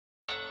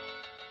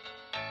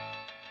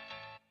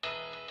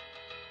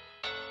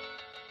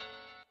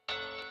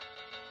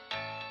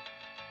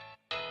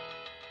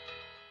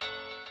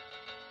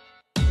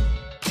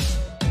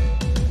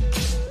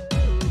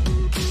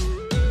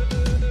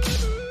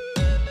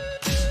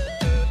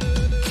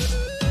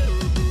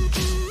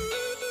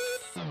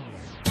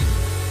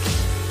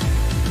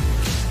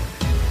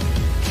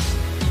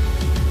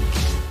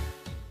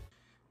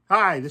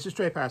Hi, this is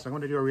Trey Pass. I'm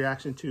going to do a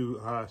reaction to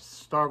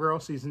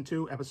Stargirl Season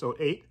 2, Episode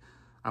 8.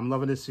 I'm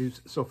loving this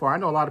so far. I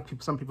know a lot of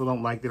people, some people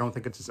they don't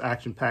think it's this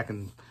action-packed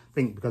and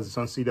think because it's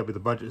on CW, the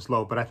budget is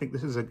low. But I think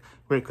this is a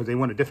great, because they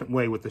went a different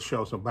way with the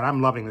show. But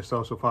I'm loving this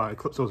so far.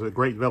 Eclipso's a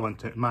great villain,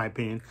 in my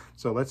opinion.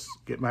 So let's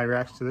get my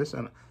reaction to this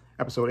on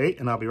Episode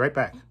 8, and I'll be right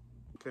back.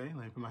 Okay,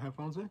 let me put my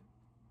headphones in.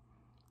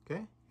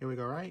 Okay, here we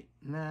go right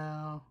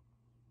now.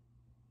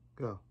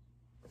 Go.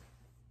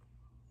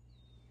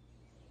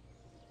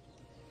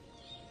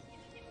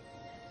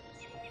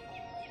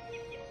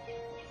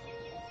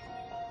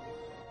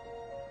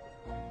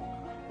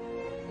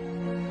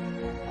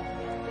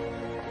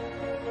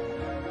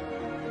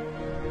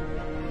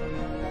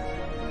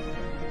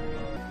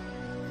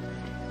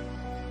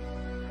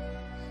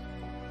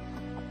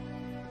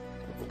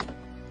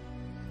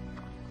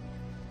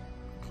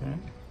 Okay.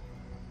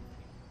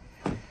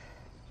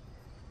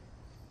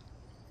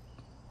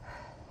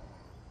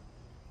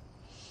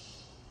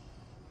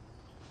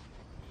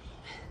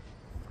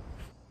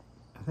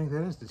 I think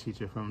that is the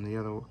teacher from the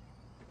other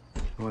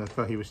one that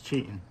thought he was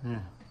cheating.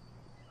 Yeah.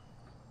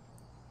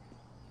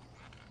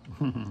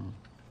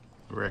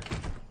 Rick.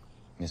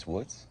 Miss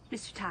Woods?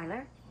 Mr.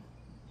 Tyler?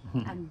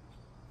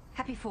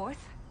 Happy 4th.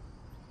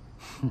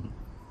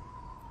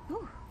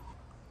 Ooh.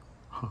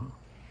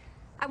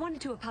 I wanted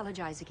to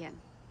apologize again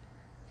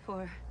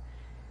for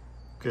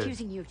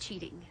accusing you of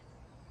cheating.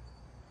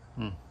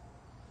 You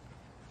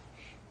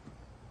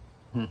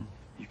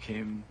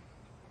came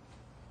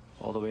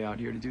all the way out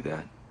here to do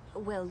that?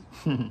 Well,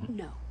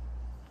 no.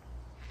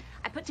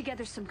 I put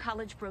together some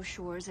college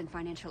brochures and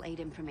financial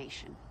aid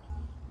information.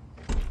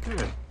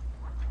 Good.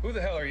 Who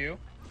the hell are you?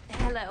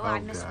 Hello,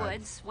 I'm Miss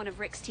Woods, one of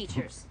Rick's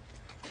teachers.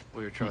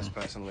 Well, you're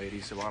trespassing,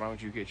 lady, so why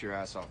don't you get your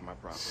ass off my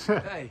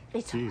property? Hey!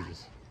 It's all right,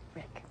 Jesus.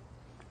 Rick.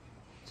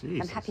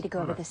 Jesus. I'm happy to go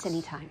over this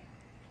anytime.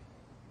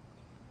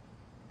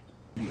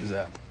 Who's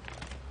that?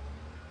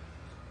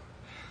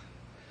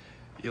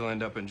 You'll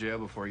end up in jail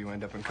before you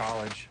end up in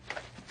college.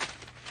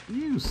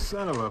 You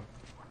son of a...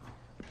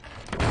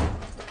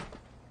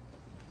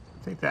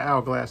 Take the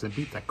hourglass and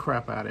beat the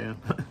crap out of him.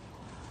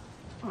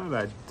 What did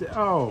I do?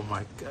 Oh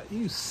my God,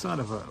 you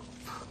son of a...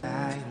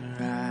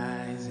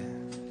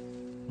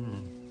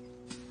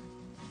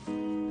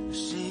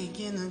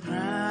 Shaking the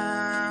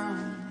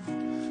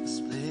ground,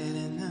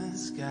 splitting the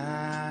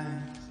sky.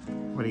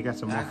 What, you got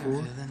some more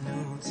food?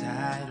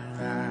 Yeah,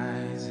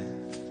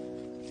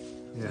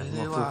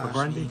 more food for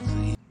Grundy?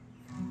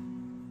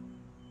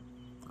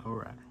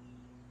 Alright.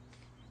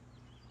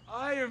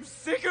 I am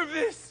sick of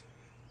this!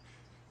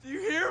 Do you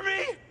hear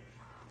me?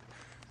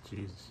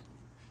 Jesus.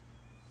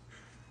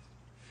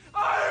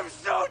 I am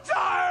so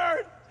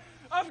tired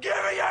of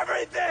giving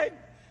everything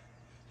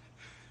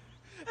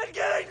and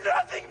getting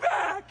nothing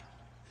back!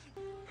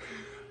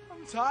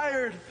 I'm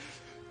tired.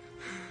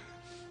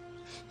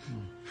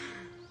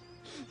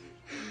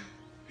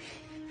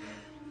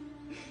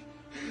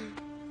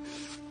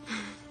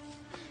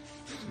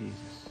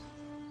 Jesus.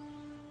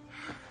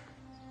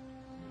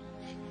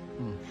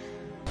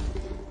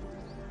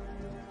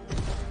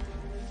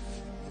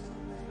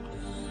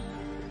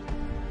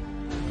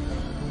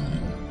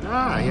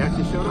 Ah, he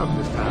actually showed up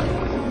this time.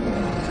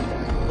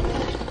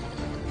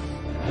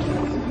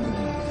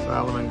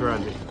 Solomon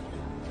Grundy.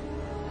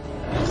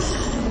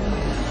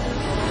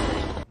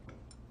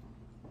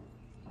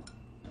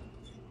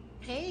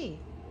 Hey,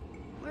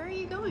 where are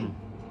you going?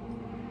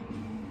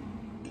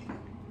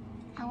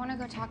 I want to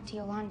go talk to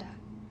Yolanda.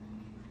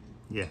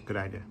 Yeah, good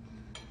idea.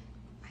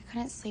 I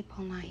couldn't sleep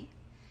all night.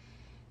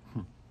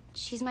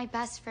 She's my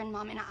best friend,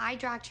 Mom, and I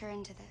dragged her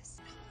into this.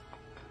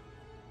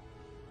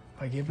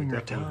 By giving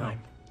her Definitely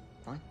time.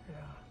 What? Yeah.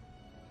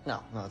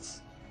 No,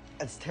 that's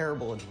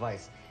terrible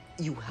advice.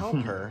 You help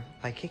her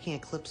by kicking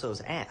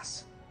Eclipso's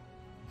ass.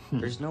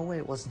 There's no way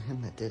it wasn't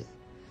him that did it.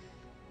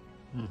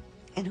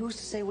 And who's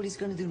to say what he's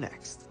gonna do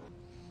next?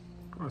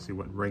 Of course he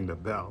wouldn't ring the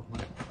bell.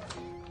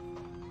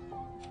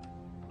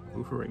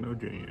 Who for Rigno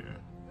Jr.?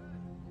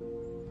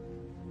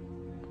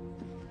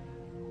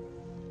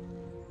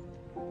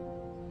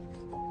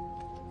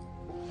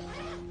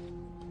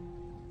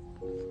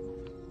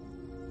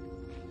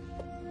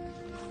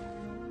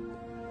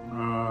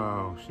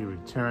 Oh, she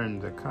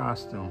returned the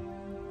costume.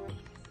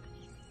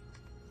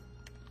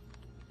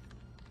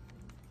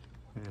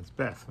 And it's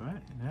Beth,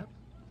 right? Yep.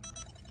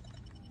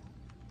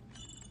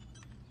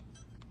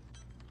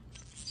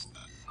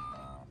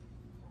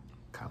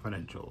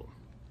 Confidential.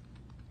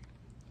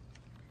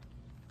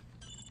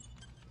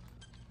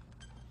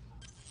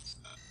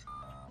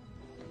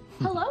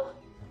 Hello?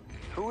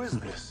 Who is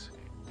this?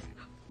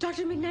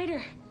 Dr.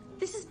 McNider,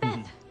 this is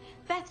Beth.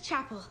 Beth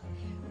Chapel.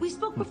 We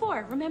spoke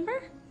before,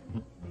 remember?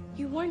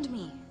 You warned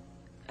me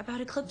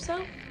about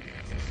Eclipso.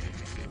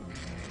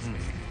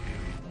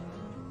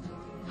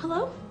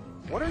 Hello?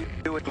 What are you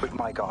doing with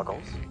my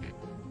goggles?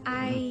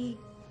 I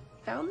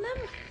found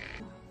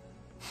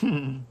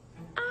them.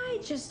 I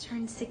just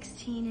turned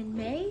 16 in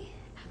May,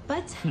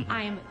 but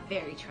I am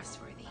very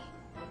trustworthy.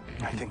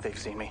 I think they've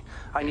seen me.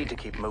 I need to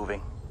keep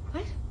moving.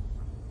 What?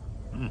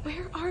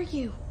 Where are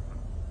you?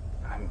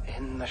 I'm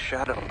in the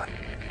shadow.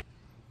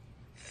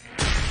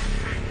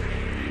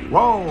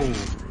 Whoa!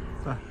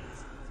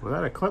 Was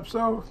that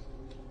Eclipso?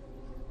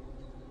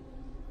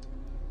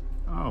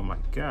 Oh my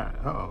god.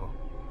 Uh-oh.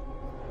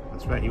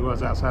 That's right, he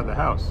was outside the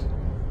house.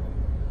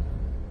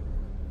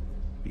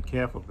 Be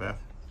careful, Beth.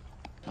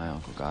 My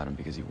uncle got him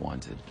because he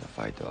wanted a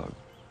fight dog.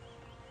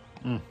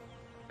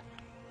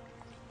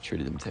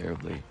 Treated him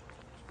terribly.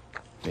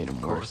 Made him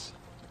worse.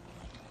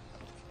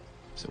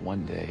 So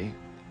one day,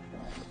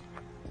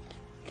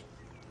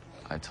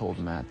 I told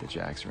Matt that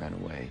Jax ran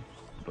away.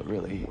 But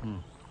really,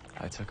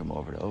 I took him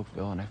over to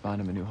Oakville and I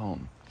found him a new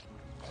home.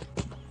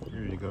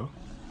 Here you go.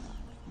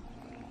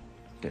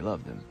 They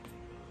loved him.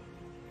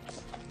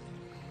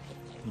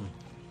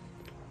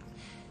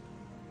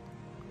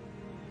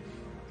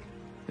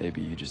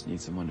 Maybe you just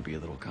need someone to be a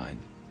little kind.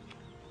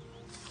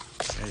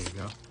 There you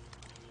go.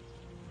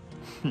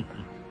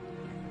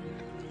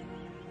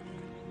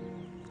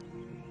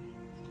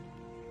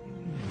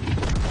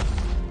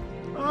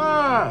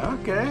 Ah,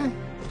 okay.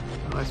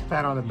 Well, let's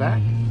pat on the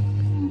back.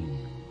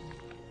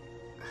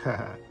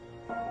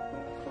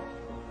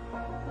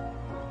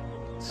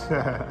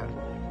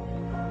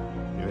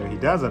 Yeah, he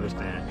does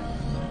understand.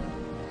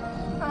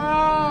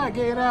 Ah,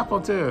 get an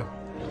apple too.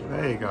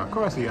 There you go. Of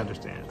course he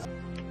understands.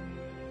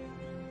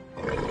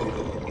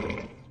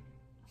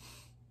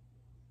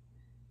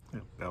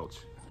 Belch.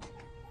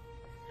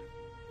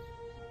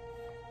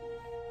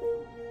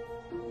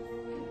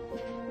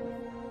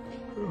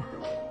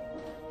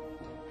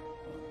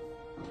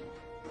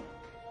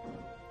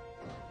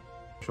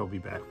 She'll be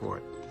back for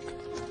it.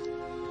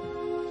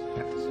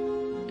 Yes.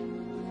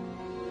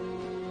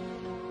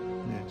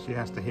 Yeah, she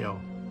has to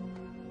heal.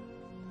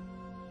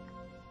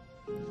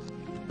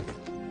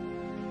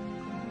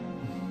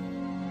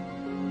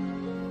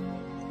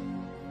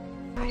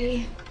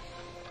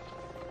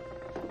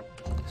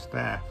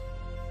 Staff.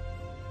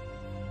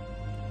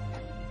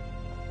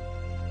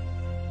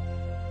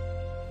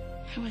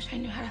 I wish I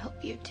knew how to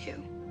help you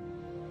too.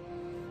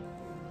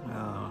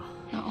 Oh.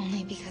 Not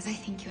only because I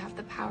think you have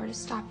the power to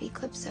stop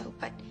Eclipso,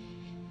 but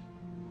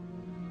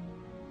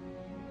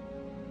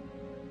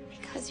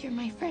because you're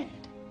my friend.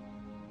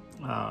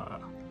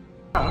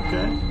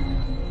 Okay.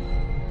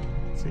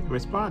 See, he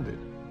responded.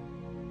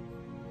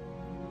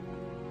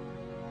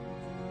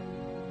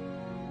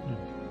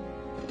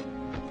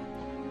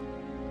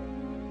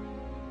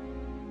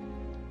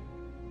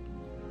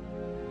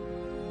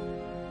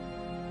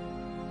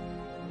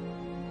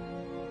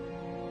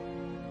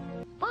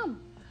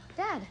 Mom,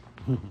 Dad,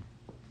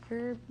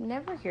 you're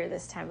never here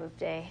this time of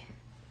day.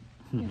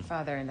 Your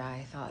father and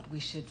I thought we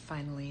should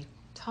finally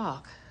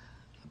talk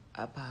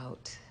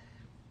about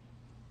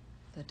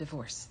the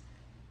divorce.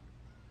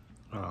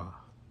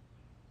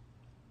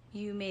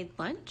 You made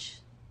lunch?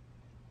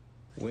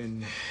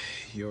 When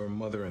your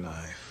mother and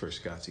I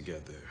first got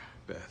together,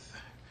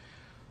 Beth,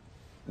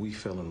 we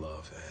fell in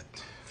love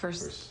at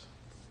First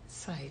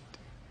sight.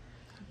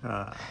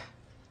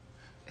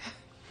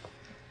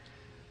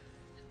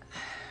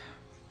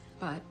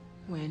 But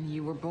when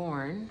you were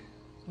born,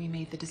 we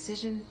made the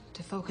decision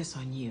to focus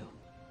on you.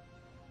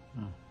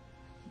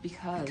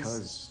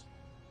 Because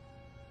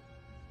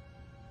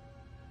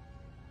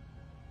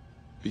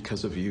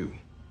of you,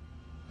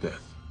 Beth.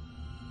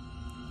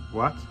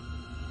 What?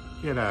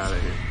 Get out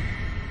of here.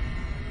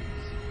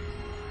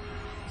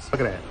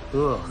 Look at that.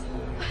 Ugh.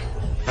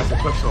 That's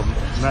Eclipso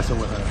messing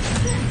with her.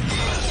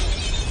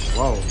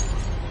 Whoa.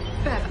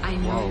 Beth, I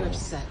know Whoa. you're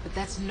upset, but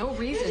that's no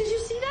reason. Did you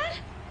see that?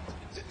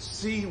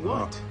 See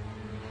what?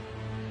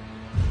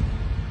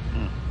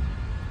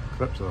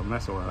 Eclipso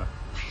messing with her.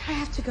 I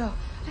have to go.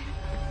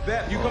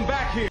 Beth, you come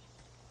back here!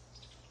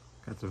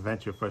 Got to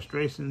vent your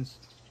frustrations.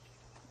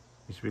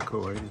 You should be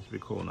cool. You should be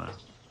cool now.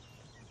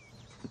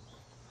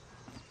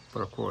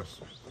 But of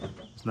course,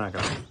 it's not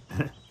gonna be.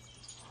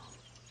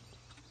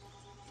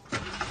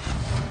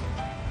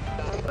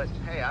 But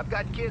hey, I've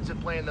got kids that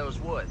play in those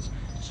woods.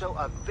 So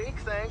a big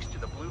thanks to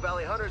the Blue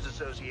Valley Hunters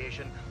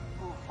Association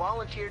who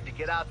volunteered to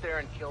get out there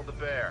and kill the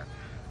bear.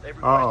 They've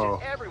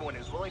requested everyone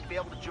who's willing to be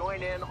able to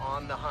join in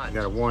on the hunt.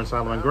 You gotta warn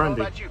Solomon I don't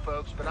Grundy. know about you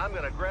folks, but I'm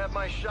gonna grab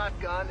my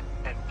shotgun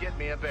and get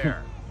me a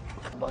bear.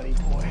 Buddy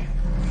boy.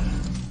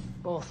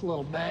 Both a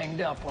little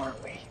banged up,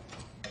 aren't we?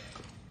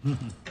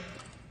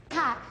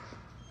 Pat,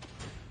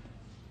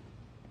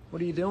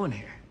 What are you doing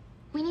here?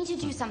 we need to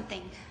do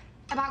something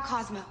about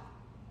Cosmo.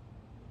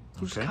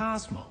 Who's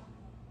Cosmo?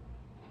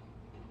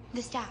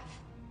 The staff.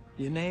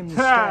 You named the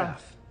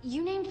staff.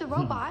 You named the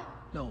robot.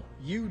 No,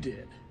 you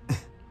did.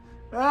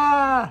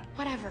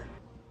 Whatever.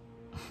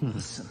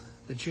 Listen,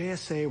 the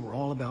JSA were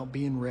all about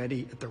being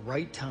ready at the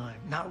right time,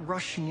 not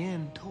rushing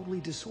in totally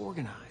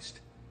disorganized.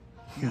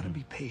 You gotta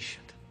be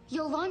patient.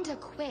 Yolanda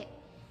quit.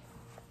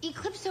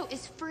 Eclipso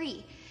is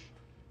free.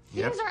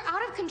 Yep. Things are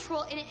out of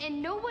control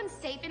and no one's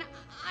safe, and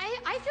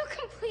I feel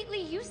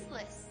completely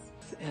useless.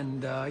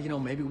 And, you know,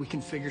 maybe we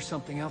can figure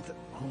something out that...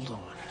 Hold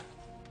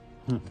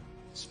on.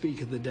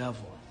 Speak of the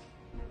devil.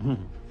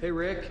 Hey,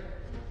 Rick.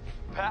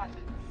 Pat,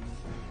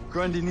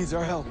 Grundy needs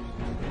our help.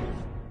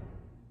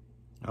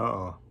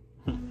 Uh-oh.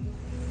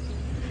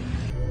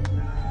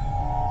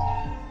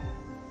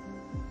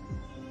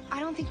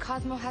 don't think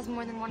Cosmo has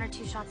more than 1 or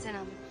 2 shots in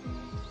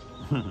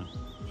him.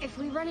 If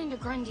we run into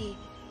Grundy...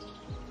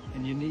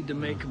 And you need to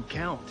make them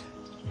count.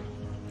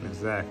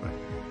 Exactly.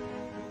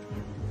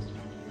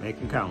 Make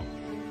them count.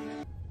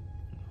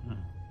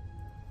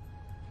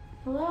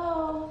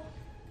 Hello?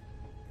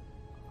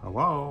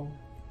 Hello?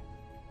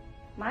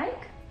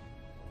 Mike?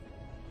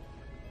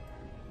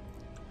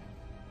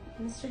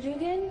 Mr.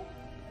 Dugan?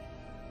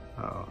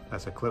 Uh-oh,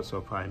 that's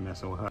Eclipso probably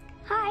messing with her.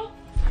 Hi.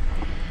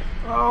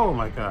 Oh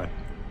my god.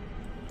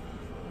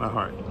 My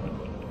heart.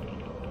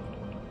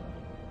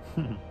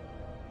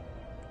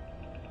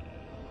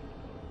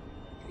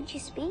 Don't you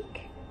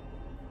speak?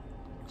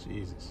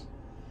 Jesus.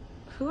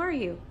 Who are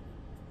you?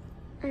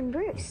 I'm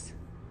Bruce.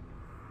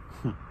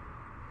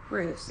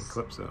 Bruce.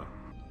 Eclipso.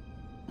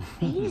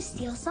 Are you to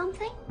steal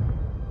something?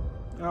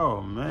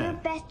 Oh, You're man.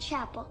 Beth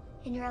Chapel,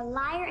 and you're a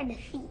liar and a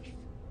thief.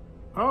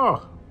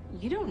 Oh.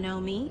 You don't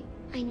know me.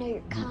 I know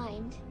you're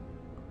kind.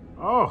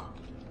 Oh.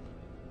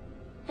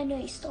 I know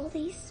you stole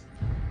these.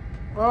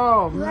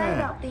 Oh, You lied man.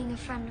 about being a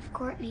friend of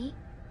Courtney.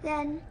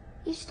 Then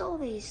you stole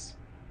these.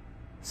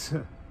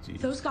 Jeez.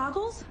 Those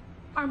goggles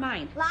are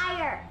mine.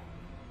 Liar!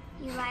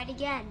 You lied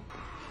again.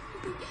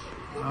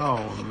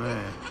 Oh,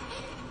 man.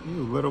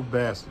 You little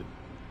bastard.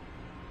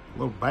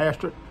 Little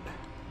bastard.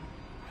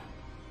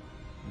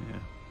 Yeah.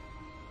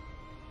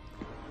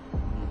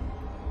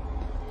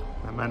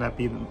 That might not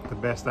be the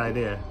best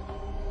idea.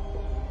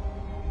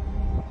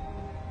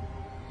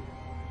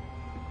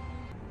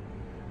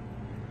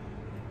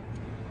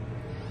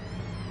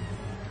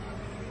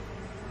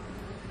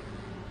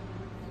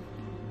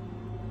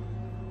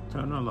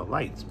 Turn on the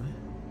lights, man.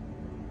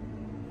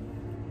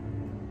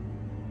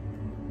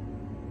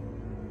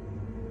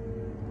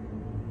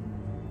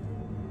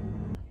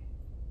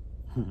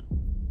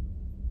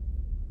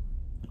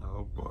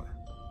 Oh boy.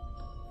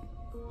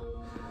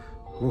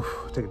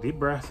 Oof, take a deep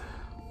breath.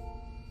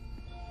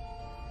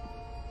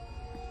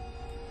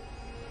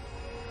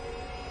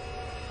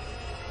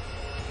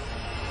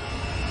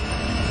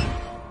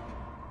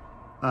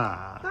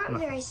 Not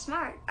very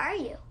smart, are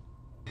you?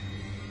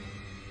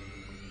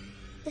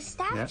 The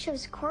staff Yep.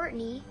 chose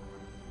Courtney.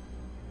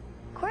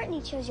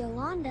 Courtney chose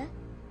Yolanda.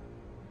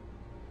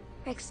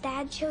 Rick's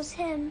dad chose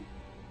him.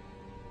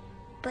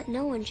 But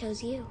no one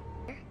chose you.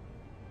 I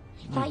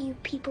thought you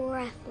people were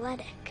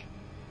athletic.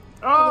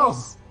 I Oh!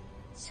 guess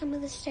some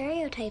of the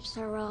stereotypes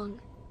are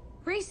wrong.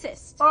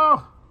 Racist.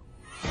 Oh!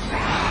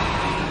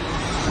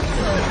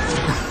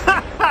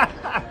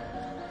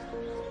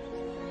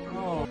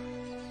 Oh.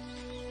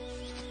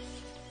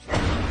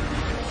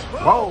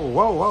 Whoa,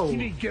 whoa, whoa. You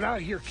need to get out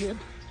of here, kid.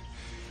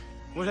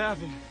 What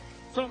happened?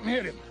 Something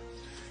hit him.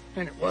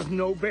 And it wasn't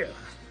no bear.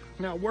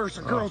 Now, where's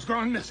the girl's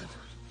gone missing?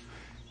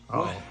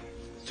 Oh.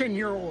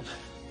 10-year-old.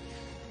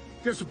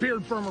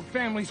 Disappeared from her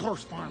family's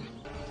horse farm.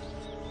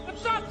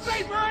 It's not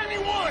safe for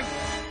anyone!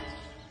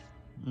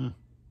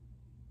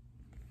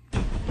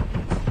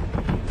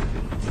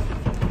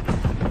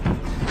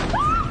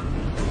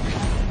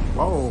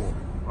 Whoa.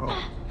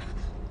 Oh.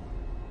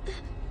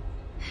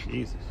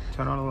 Jesus.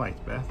 Turn on the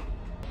lights, Beth.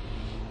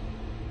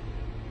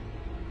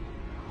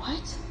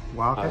 What?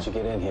 Wildcat? How'd you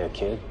get in here,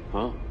 kid?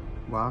 Huh?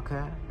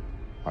 Wildcat?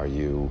 Are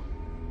you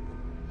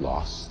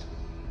lost?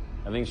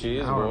 I think she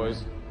is,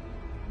 boys.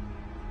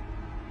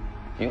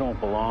 You don't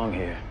belong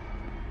here.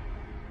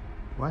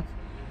 What?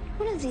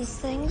 One of these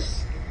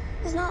things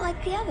is not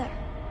like the other.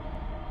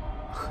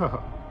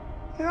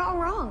 You're all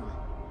wrong.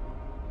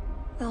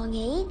 Wrong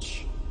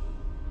age,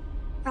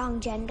 wrong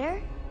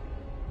gender,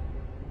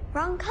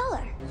 wrong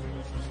color.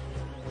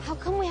 How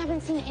come we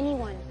haven't seen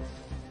anyone?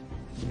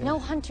 No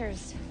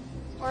hunters.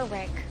 Or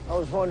Rick. I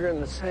was wondering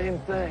the same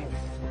thing.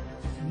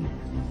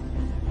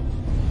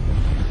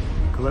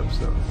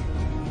 Calypso.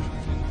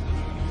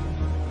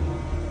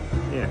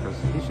 Yeah, because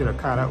he should have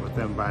caught up with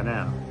them by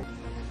now.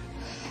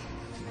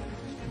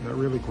 Is that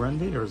really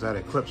Grundy, or is that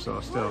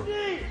Eclipso still?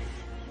 Grundy!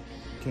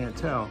 Can't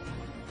tell.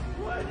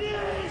 Grundy!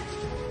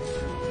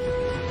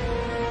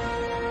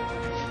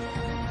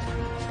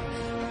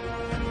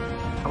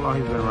 How long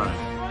he's been running?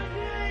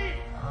 Grundy!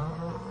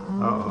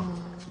 Uh-oh.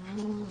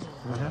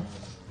 Is that him?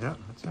 Yeah,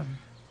 that's him.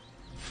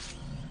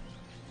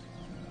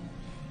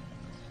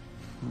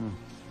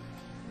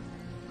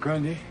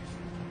 Grundy?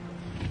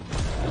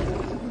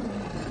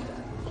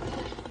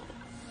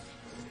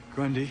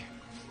 Grundy?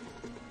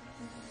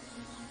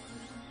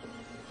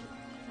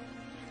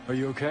 Are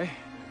you okay?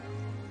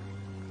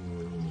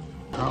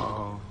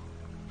 Uh-oh.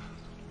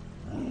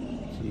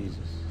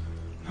 Jesus.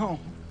 No.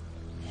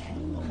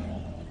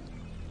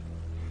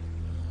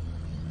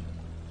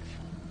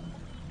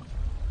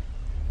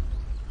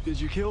 Did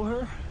you kill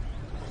her?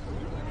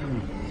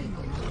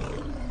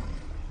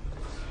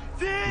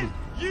 Did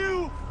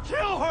you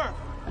kill her?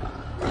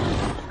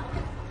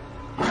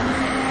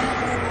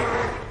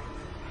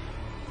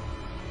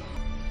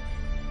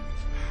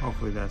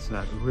 Hopefully that's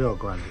not real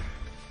Grundy.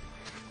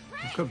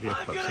 It could be a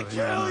clip. I'm gonna So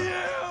kill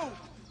yeah, you!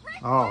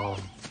 Oh,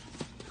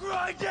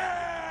 Grundy!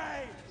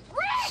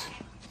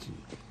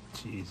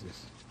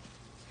 Jesus.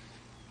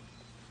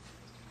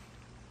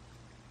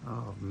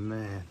 Oh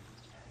man.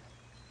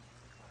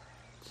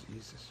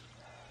 Jesus.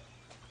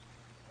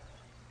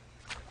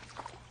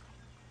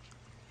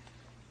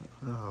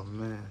 Oh,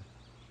 man.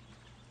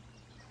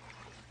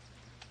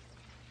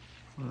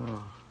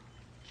 Oh.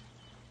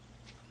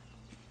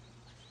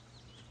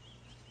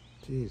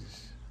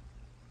 Jesus.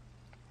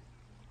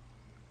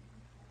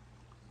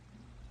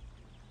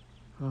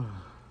 Oh.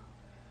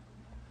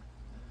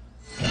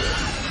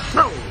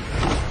 Oh.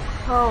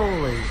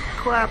 Holy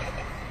crap.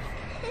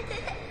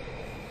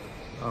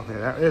 Okay,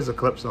 that is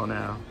Eclipso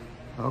now.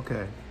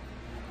 Okay.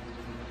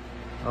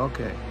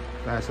 Okay,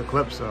 that's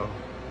Eclipso.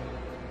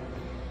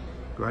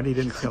 Grundy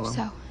didn't kill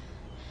him.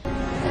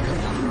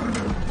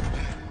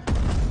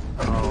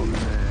 Oh,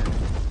 man.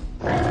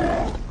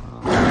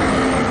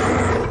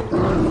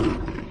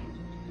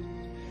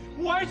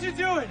 Why'd you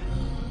do it?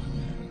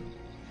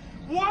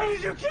 Why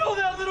did you kill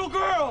that little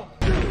girl?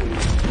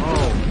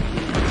 Oh.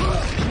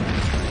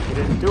 You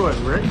didn't do it,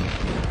 Rick.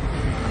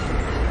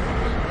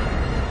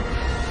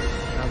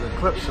 That was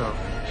Eclipso.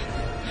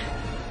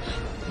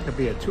 Could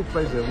be at two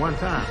places at one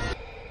time.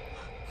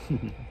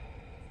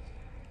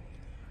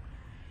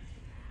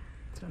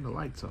 Turn the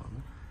lights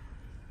on.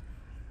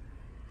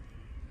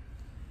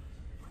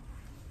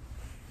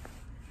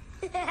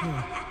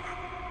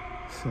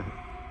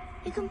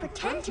 You can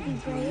pretend to be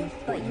brave,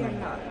 but you're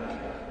not.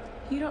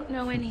 You don't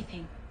know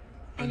anything.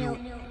 I know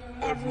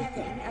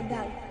everything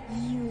about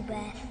you,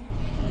 Beth.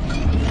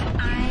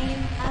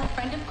 I'm a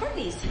friend of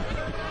Courtney's.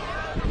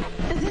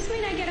 Does this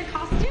mean I get a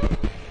costume?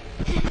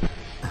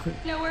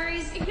 No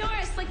worries. Ignore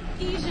us like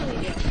you usually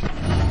do.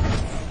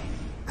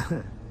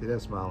 See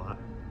that smile, huh?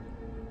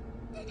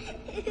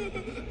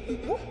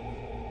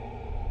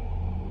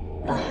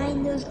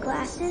 Behind those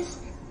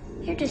glasses,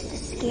 you're just a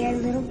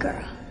scared little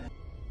girl.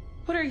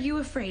 What are you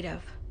afraid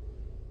of?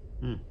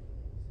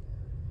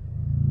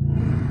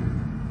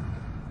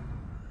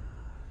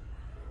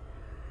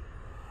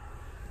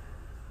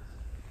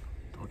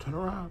 Don't turn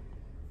around.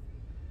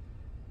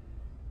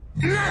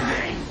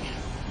 Nothing!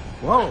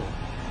 Whoa!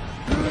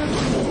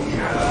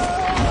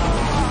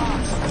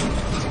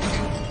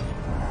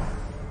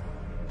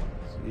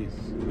 Jesus.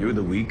 You're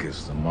the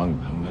weakest among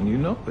them, and you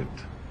know it.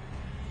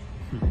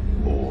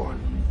 Born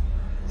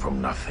from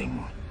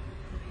nothing,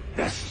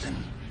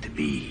 destined to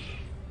be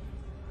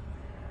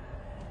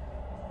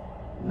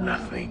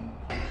nothing.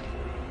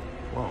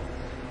 Whoa.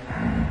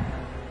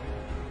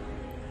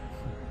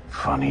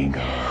 Funny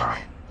girl.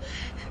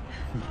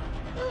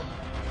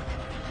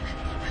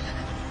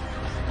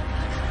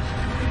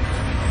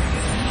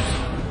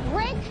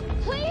 Rick,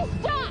 please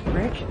stop!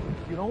 Rick,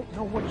 you don't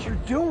know what you're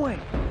doing.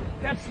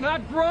 That's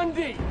not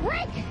Grundy!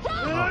 Rick,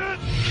 stop!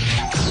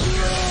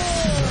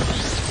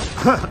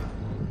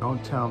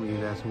 Don't tell me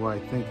that's what I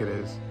think it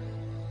is.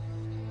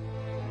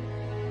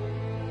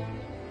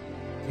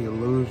 The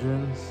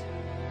illusions.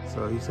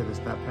 So he said it's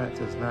not Pat,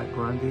 it's not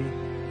Grundy.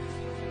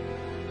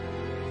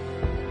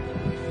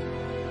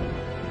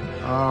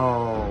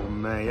 Oh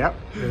man, yep,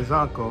 his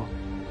uncle.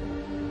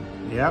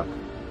 Yep.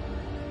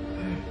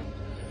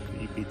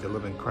 He beat the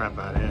living crap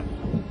out of him.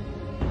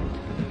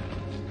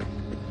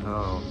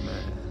 Oh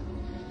man.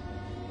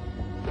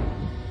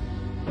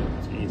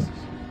 Jesus.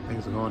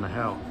 Things are going to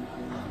hell.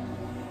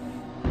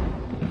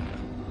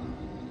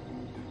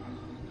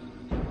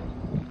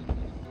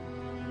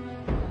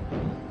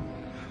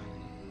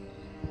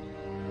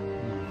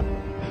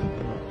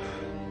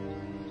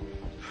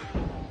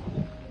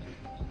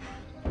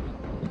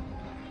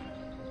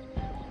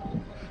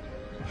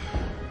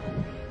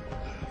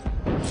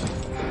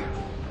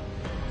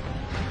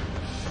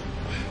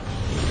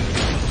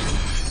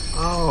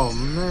 Oh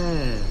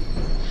man.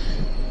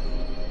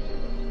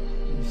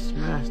 He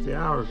smashed the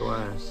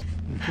hourglass.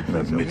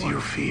 Admit your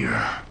fear,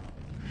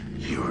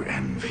 your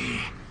envy,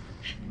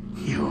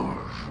 your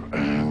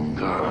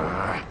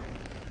anger.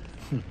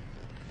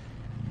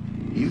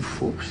 You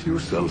force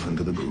yourself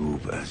into the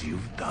group as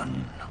you've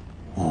done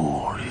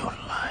all your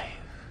life.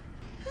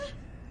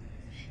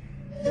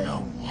 No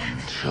one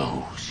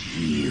chose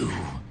you.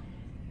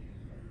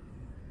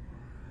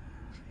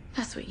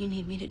 That's what you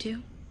need me to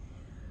do?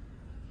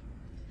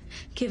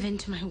 Give in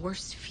to my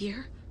worst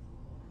fear?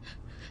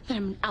 That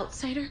I'm an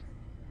outsider?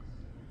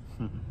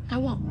 I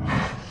won't.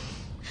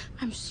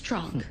 I'm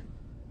strong,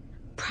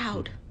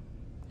 proud,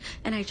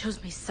 and I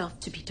chose myself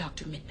to be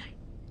Dr. Midnight.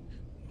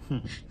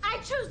 I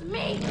chose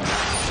me!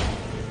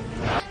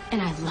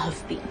 And I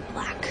love being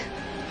black.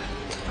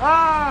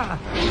 Ah!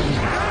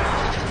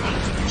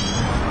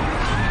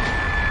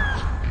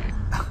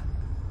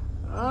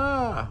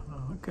 Ah,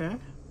 okay.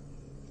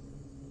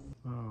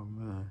 Oh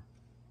man.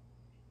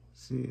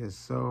 She is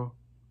so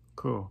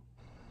cool.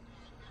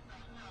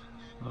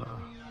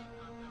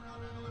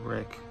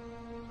 Rick.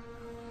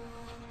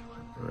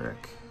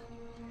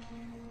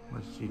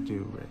 What did you do,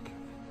 Rick?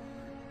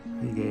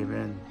 He gave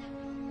in.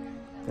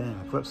 Damn,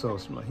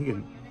 Eclipso's smart.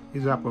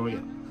 He's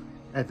operating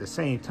at the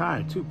same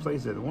time, two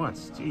places at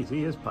once. Jeez,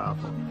 he is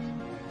powerful.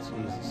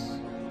 Jesus.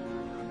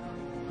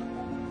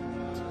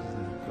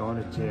 Going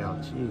to jail,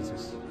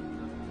 Jesus.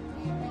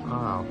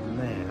 Oh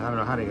man, I don't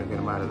know how they're gonna get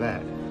him out of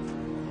that.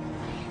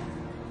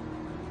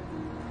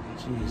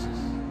 Jesus.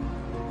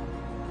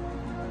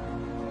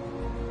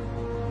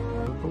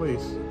 The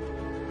police.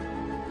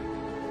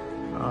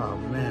 Oh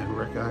man,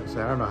 Rick, like I said,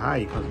 I don't know how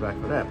he comes back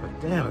for that,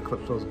 but damn,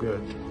 Eclipso's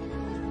good.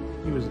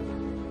 He was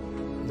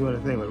doing a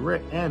thing with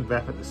Rick and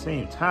Beth at the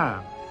same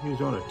time. He was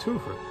doing a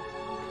twofer.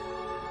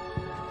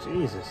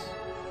 Jesus.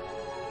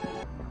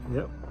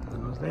 Yep, there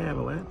goes the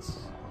ambulance.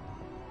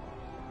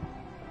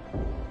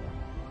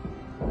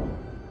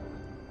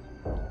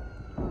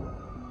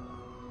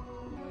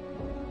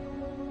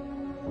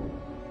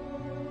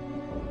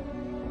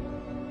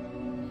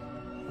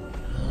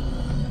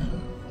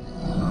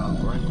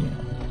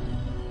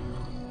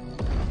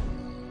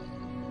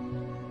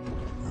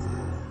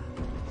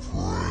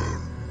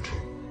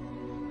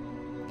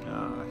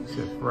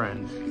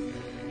 Friend.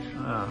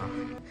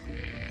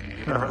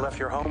 You never left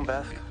your home,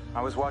 Beth.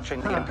 I was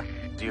watching the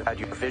you had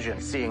your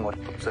vision, seeing what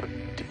Eclipso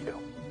did to you.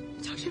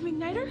 Dr.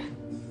 McNider?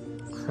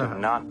 Do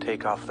not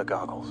take off the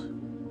goggles.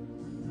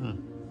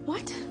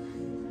 What?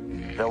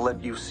 They'll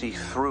let you see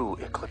through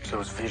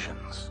Eclipso's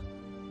visions.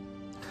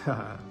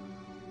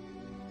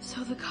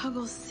 So the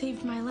goggles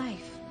saved my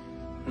life.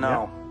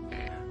 No,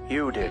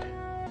 you did.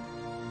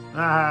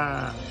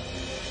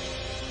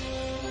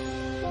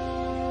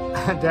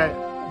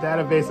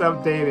 Database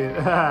updated.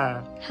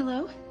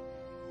 Hello?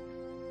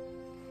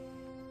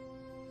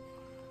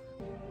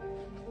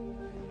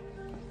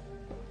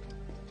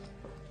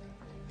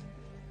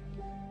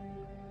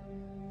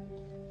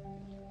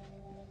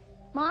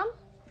 Mom?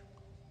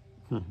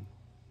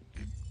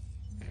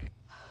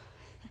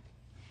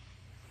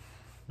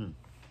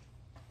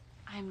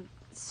 I'm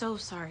so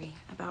sorry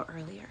about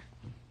earlier.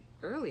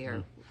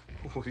 Earlier?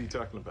 What are you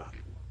talking about?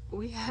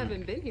 We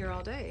haven't been here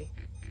all day.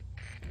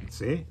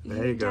 See?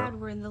 There You you go. and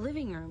Dad were in the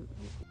living room.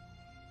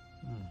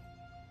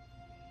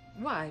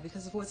 Why?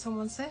 Because of what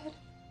someone said?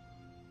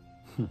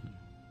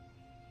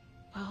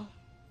 Well,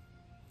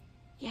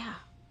 yeah.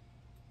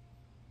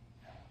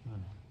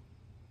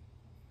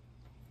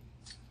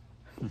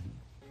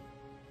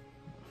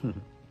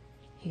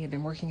 He had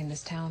been working in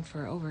this town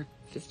for over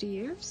 50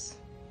 years.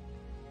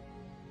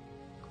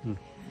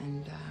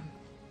 And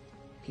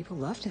people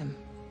loved him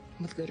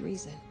with good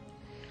reason.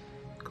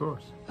 Of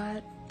course.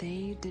 But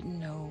they didn't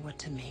know what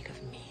to make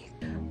of me.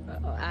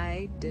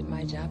 I did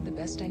my job the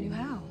best I knew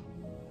how.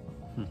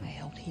 I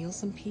helped heal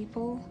some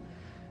people,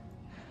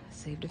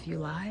 saved a few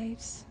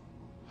lives.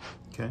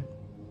 Okay.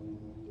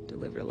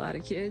 Delivered a lot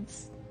of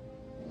kids.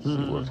 He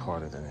worked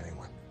harder than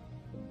anyone.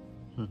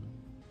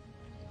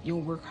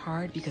 You'll work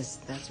hard because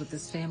that's what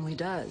this family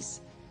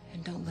does.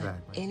 And don't let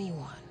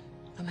anyone,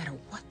 no matter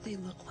what they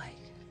look like,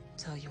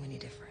 tell you any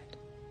different.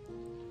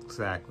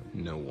 Exactly.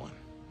 No one,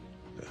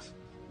 Beth.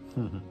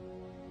 No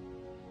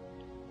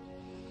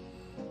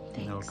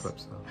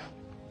Eclipso.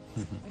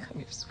 Come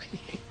here,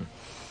 sweetie.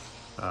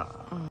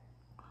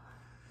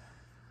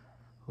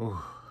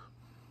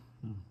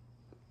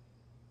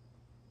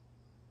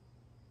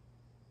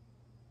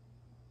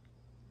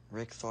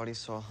 Rick thought he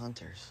saw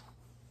hunters.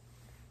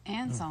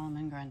 And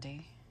Solomon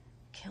Grundy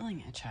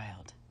killing a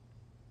child.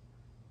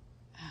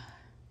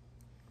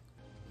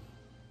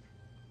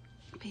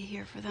 Be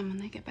here for them when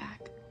they get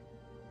back.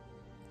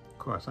 Of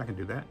course, I can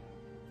do that.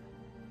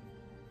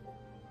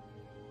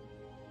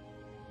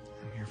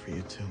 I'm here for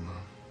you too, Mom.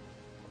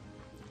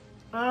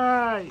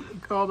 Ah, you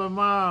called her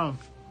Mom.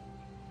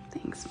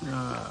 Thanks,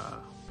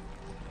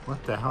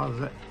 what the hell is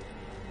that?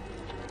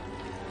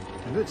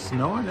 Is it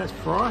snowing? That's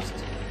frost?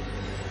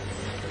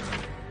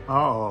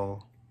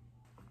 Uh-oh.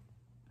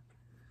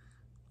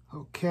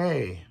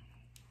 Okay.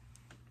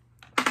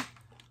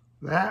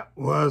 That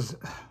was...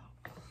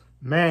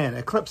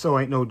 Man, Eclipso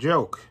ain't no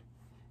joke.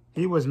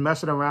 He was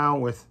messing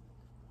around with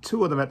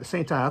two of them at the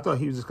same time. I thought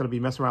he was just going to be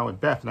messing around with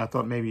Beth, and I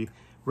thought maybe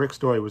Rick's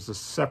story was a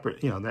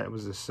separate, that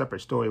was a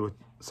separate story with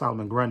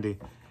Solomon Grundy,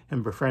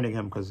 him befriending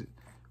him, because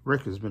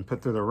Rick has been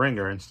put through the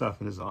ringer and stuff,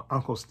 and his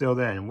uncle's still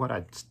there,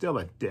 and still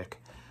a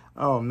dick.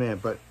 Oh, man,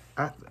 but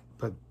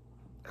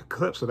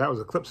Eclipso, that was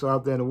Eclipso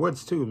out there in the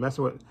woods, too,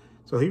 messing with...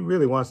 So he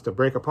really wants to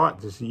break apart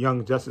this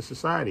young Justice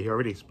Society. He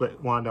already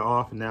split Wanda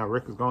off, and now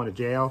Rick is going to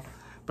jail.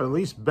 But at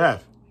least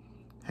Beth,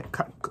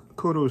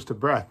 kudos to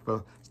Beth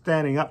for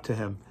standing up to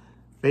him,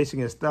 facing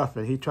his stuff.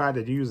 And he tried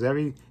to use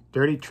every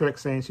dirty trick,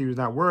 saying she was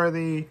not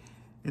worthy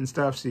and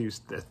stuff. She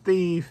was a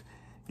thief,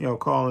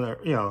 calling her,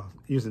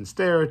 using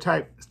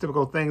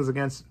typical things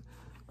against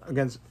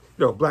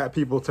black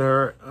people to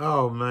her.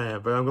 Oh,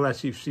 man. But I'm glad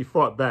she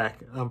fought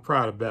back. I'm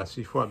proud of Beth.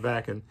 She fought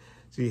back, and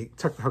she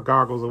took her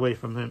goggles away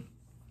from him.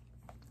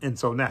 And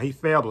so now he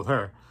failed with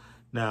her.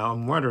 Now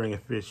I'm wondering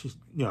if she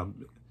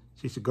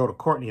should go to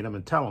Courtney and I'm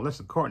gonna tell him,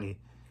 listen, Courtney,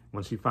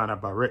 when she found out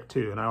about Rick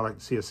too, and I would like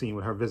to see a scene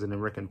with her visiting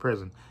Rick in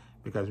prison,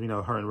 because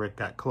her and Rick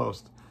got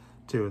close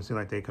too. It seemed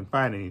like they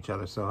confided in each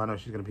other. So I know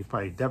she's gonna be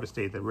probably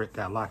devastated that Rick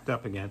got locked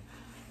up again.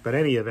 But in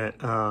any event,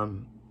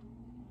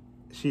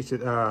 she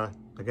should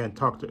again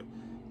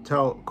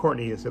tell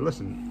Courtney and say,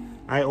 listen,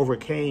 I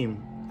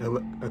overcame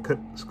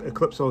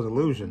Eclipso's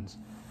illusions,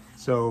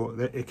 so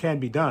that it can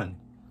be done.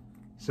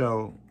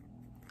 So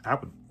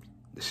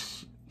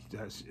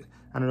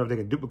I don't know if they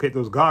can duplicate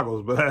those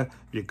goggles, but if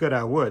you could,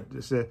 I would.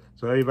 Just, so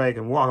everybody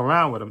can walk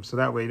around with them, so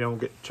that way you don't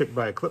get tricked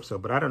by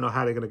Eclipso. But I don't know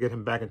how they're going to get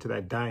him back into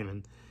that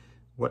diamond.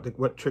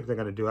 What trick they're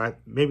going to do?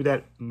 Maybe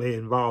that may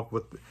involve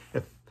with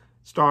if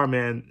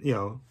Starman,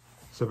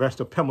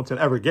 Sylvester Pendleton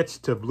ever gets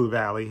to Blue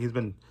Valley. He's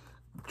been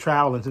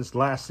traveling since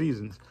last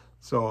season,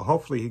 so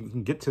hopefully he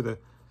can get to the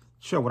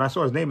show. When I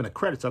saw his name in the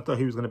credits, I thought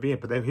he was going to be in,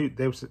 but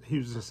he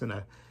was just in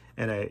a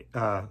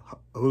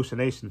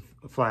hallucination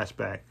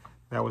flashback.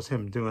 That was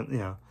him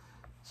doing,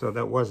 so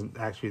that wasn't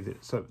actually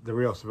the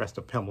real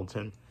Sylvester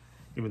Pendleton,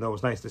 even though it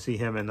was nice to see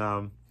him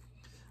in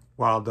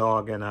Wild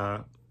Dog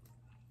and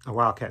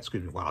Wildcat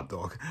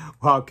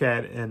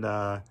and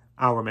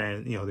Our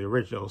Man, the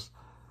originals.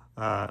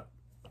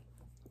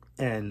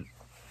 And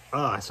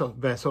so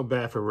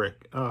bad for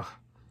Rick.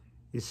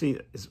 You see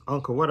his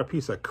uncle, what a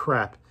piece of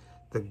crap.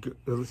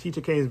 The teacher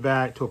came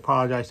back to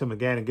apologize to him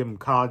again and give him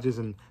colleges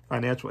and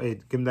financial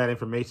aid, give him that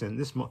information. And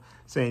this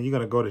saying you're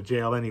going to go to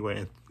jail anyway,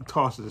 and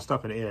tosses the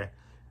stuff in the air.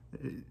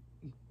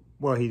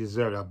 Well, he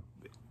deserves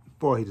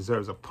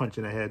a punch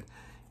in the head,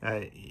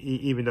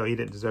 even though he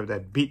didn't deserve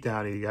that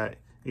beatdown he got.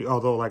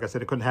 Although, like I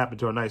said, it couldn't happen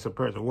to a nicer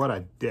person. What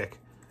a dick.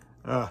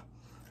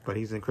 But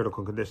he's in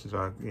critical condition,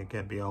 so it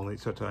can't be only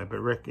so time. But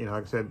Rick,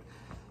 like I said,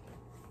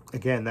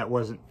 again, that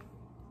was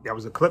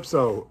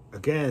Eclipso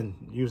again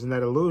using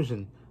that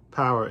illusion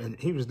power, and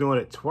he was doing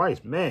it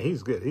twice. Man,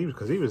 he's good. He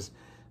was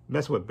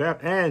messing with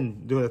Beth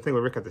and doing the thing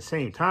with Rick at the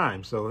same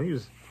time. So he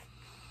was.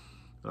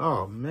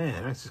 Oh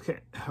man, I just can't.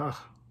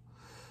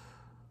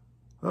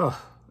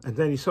 And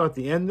then you saw at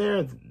the end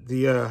there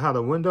how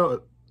the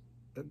window.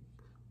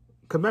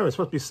 Remember, it's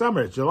supposed to be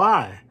summer, it's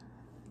July.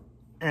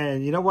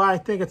 And you know why I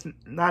think it's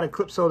not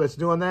Eclipso that's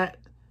doing that?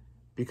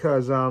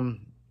 Because, like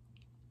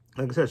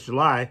I said, it's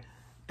July.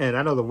 And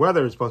I know the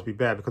weather is supposed to be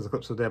bad because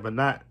Eclipso's there, but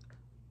not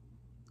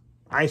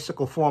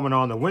icicle forming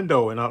on the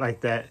window and all like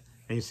that.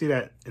 And you see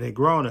that, and they're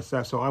growing and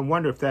stuff. So I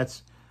wonder if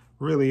that's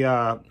really,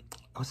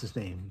 what's his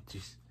name?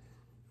 Jeez,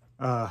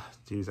 I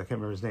can't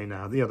remember his name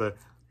now. The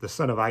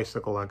son of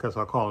Icicle, I guess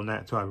I'll call him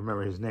that until I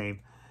remember his name.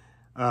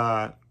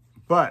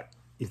 But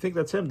you think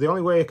that's him? The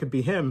only way it could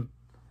be him,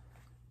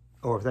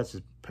 or if that's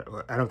his,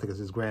 I don't think it's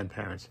his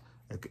grandparents.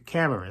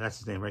 Cameron, that's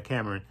his name, right?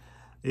 Cameron.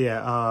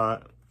 Yeah,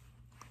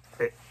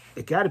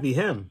 it got to be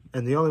him.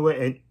 And the only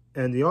way,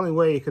 and the only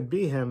way it could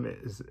be him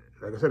is,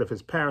 like I said, if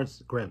his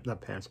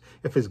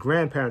if his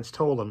grandparents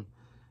told him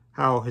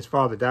how his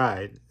father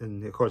died,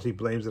 and of course he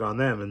blames it on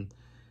them,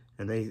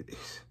 and they,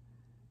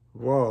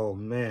 whoa,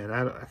 man,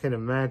 I can't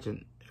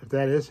imagine if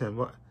that is him.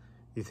 What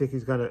you think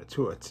he's gonna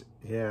do it?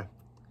 Yeah.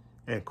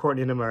 And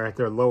Courtney and him are at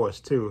their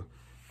lowest too,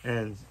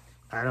 and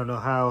I don't know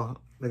how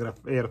they're gonna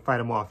be able to fight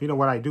him off. You know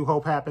what I do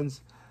hope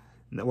happens?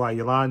 While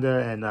Yolanda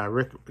and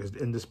Rick is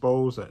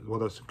indisposed, well,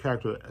 those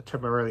characters are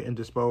temporarily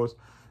indisposed.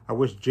 I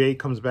wish Jay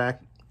comes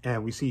back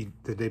and we see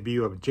the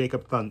debut of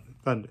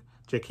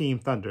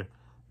Jakeem Thunder.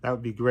 That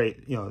would be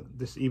great.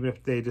 This even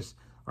if they just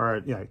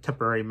are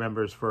temporary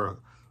members for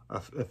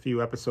a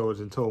few episodes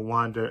until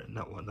Yolanda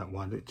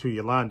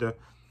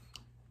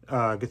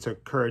gets her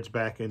courage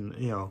back and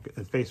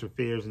and face her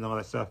fears and all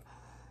that stuff,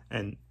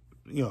 and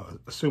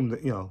assume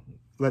that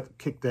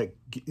kick that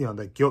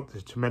that guilt,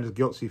 the tremendous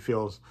guilt she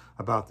feels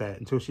about that.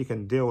 Until she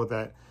can deal with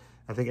that,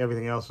 I think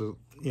everything else is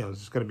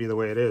just going to be the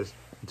way it is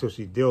until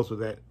she deals with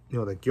that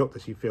the guilt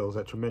that she feels,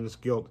 that tremendous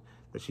guilt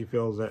that she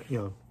feels that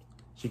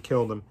she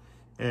killed him.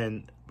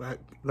 And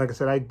like I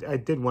said, I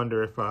did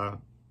wonder if that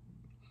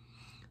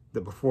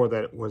before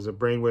that was a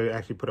brainwave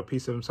actually put a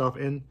piece of himself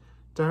in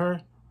to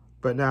her.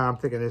 But now I'm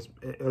thinking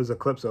it was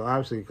Eclipso,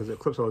 obviously, because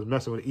Eclipso was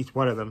messing with each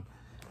one of them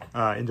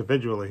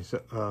individually.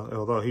 So,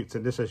 although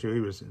in this issue he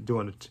was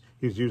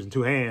using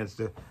two hands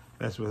to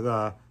mess with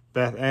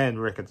Beth and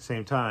Rick at the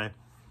same time.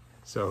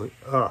 So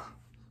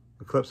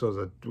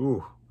Eclipso's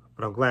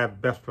but I'm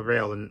glad Beth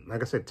prevailed. And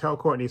like I said, tell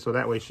Courtney so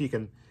that way she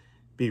can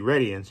be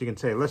ready and she can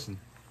say, listen,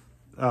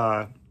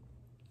 Zach,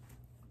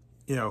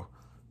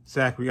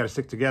 we got to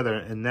stick together.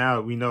 And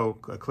now we know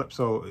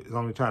Eclipso is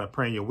only trying to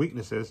prey on your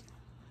weaknesses.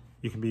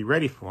 You can be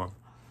ready for him.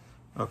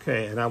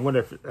 Okay, and I wonder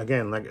if,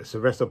 again, like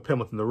Sylvester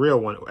Pendleton, the real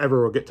one,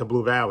 ever will get to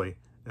Blue Valley.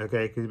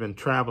 Okay, because he's been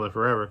traveling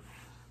forever.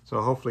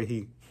 So hopefully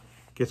he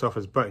gets off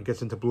his butt and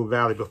gets into Blue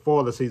Valley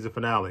before the season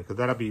finale, because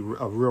that'll be a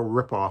real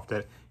ripoff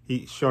that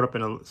he showed up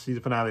in a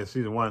season finale of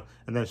season 1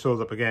 and then shows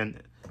up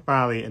again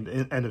finally in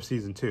the end of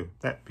season 2.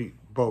 That'd be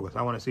bogus.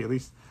 I want to see at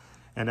least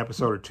an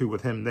episode or 2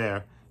 with him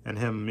there and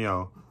him,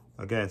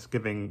 again, it's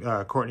giving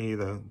Courtney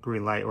the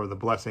green light or the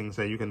blessing,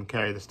 so you can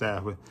carry the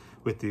staff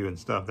with you and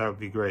stuff. That would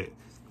be great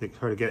for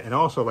her to get. And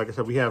also, like I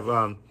said, we have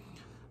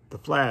the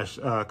Flash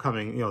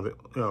coming,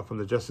 from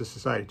the Justice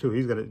Society too.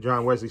 He's gonna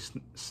John Wesley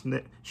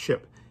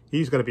Ship.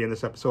 He's gonna be in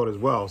this episode as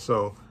well.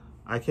 So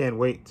I can't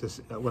wait to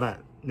see,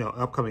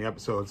 upcoming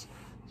episodes.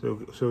 So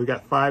we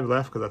got 5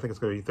 left because I think it's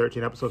gonna be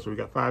 13 episodes. So we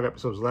got 5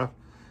 episodes left.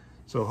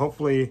 So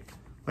hopefully,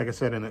 like I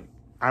said,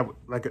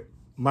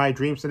 my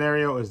dream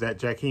scenario is that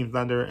Jakeem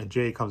Thunder and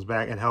Jay comes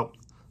back and help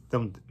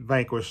them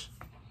vanquish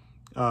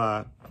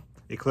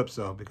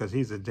Eclipso, because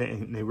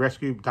they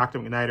rescue Dr.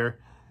 McNider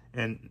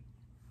and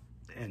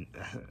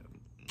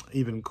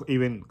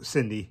even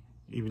Cindy,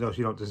 even though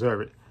she don't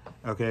deserve it.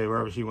 Okay,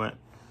 wherever she went.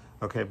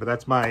 Okay, but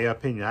that's my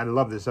opinion. I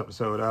love this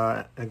episode.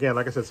 Again,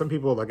 like I said, some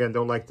people again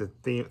don't like the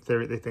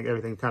theory. They think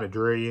everything's kind of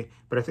dreary,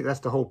 but I think that's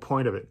the whole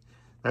point of it.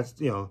 That's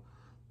they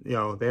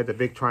had the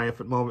big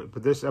triumphant moment,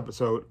 but this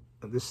episode,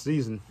 this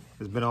season,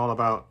 has been all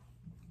about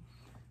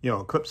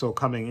Eclipso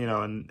coming,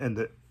 and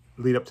the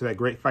lead up to that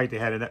great fight they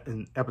had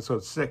in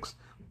episode 6.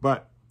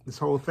 But this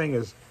whole thing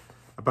is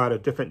about a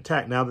different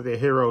tack. Now that they're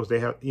heroes, they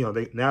have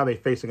now they're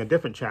facing a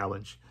different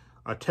challenge,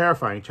 a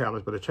terrifying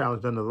challenge, but a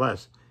challenge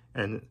nonetheless.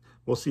 And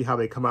we'll see how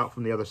they come out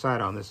from the other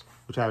side on this,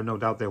 which I have no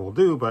doubt they will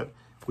do, but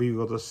we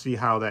will just see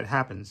how that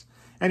happens.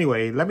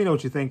 Anyway, let me know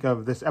what you think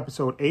of this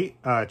episode 8,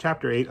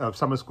 chapter 8 of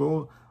Summer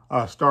School,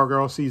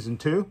 Stargirl season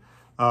 2.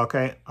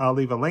 Okay, I'll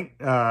leave a link.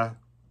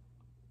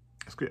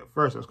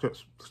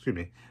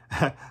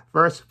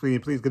 First,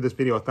 please give this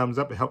video a thumbs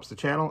up. It helps the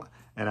channel,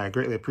 and I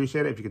greatly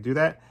appreciate it if you could do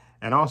that.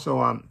 And also,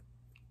 I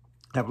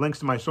have links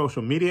to my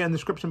social media in the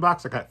description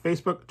box. I got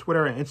Facebook,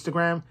 Twitter, and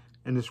Instagram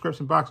in the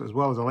description box, as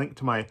well as a link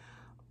to my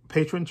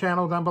Patreon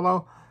channel down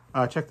below.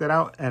 Check that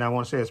out. And I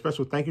want to say a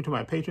special thank you to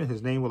my patron.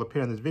 His name will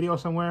appear in this video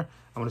somewhere.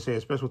 I want to say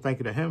a special thank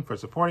you to him for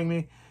supporting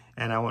me.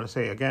 And I want to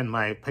say, again,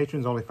 my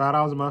patron's only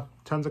 $5 a month.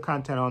 Tons of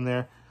content on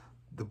there.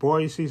 The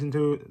Boys Season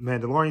 2,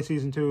 Mandalorian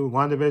Season 2,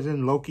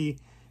 WandaVision, Loki.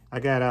 I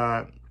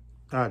got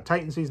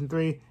Titan Season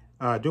 3,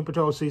 Doom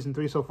Patrol Season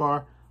 3 so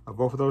far,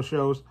 both of those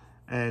shows.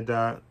 And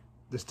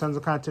there's tons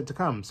of content to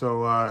come.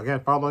 So,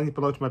 again, follow the link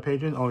below to my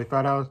Patreon. Only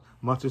 $5 a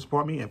month to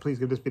support me. And please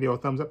give this video a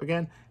thumbs up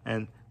again.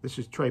 And this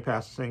is Trey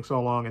Pastor saying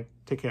so long and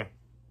take care.